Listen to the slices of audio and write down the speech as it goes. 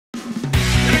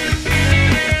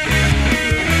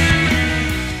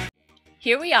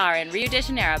Here we are in Rio de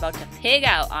Janeiro about to pig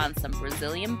out on some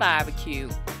Brazilian barbecue.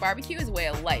 Barbecue is a way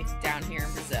of life down here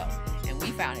in Brazil, and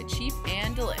we found it cheap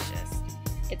and delicious.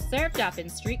 It's served up in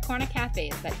street corner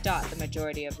cafes that dot the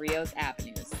majority of Rio's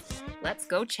avenues. Let's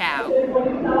go chow.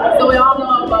 So we all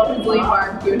know about Brazilian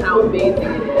barbecue and how amazing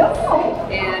it is.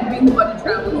 And being the bunch of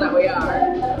travelers that we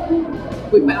are,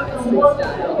 we found it street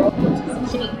style, which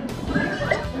is cheap.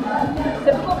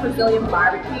 Typical Brazilian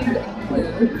barbecues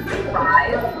include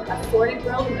fries, assorted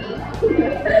grilled meat,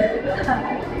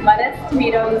 lettuce,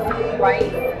 tomatoes,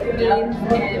 rice, beans,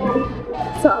 and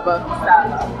saba.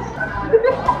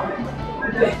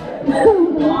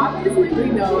 Well, obviously we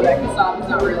know that cassava is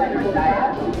not really in our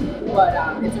diet,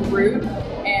 but it's a root,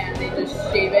 and they just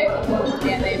shave it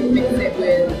and they mix it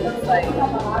with like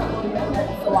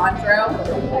cilantro,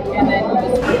 and then you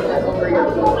just put it over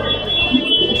your food.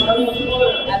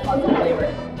 That's lots of flavor.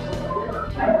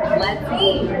 Let's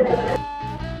eat.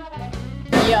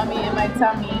 Yummy in my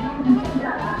tummy.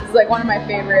 This is like one of my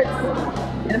favorites,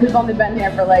 and we've only been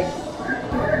here for like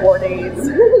 4 days,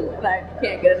 and I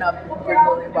can't get enough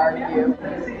Brazilian barbecue.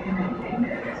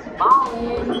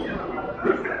 Ballin'.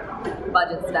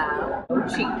 Budget style.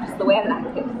 Cheap, just the way I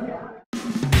like it.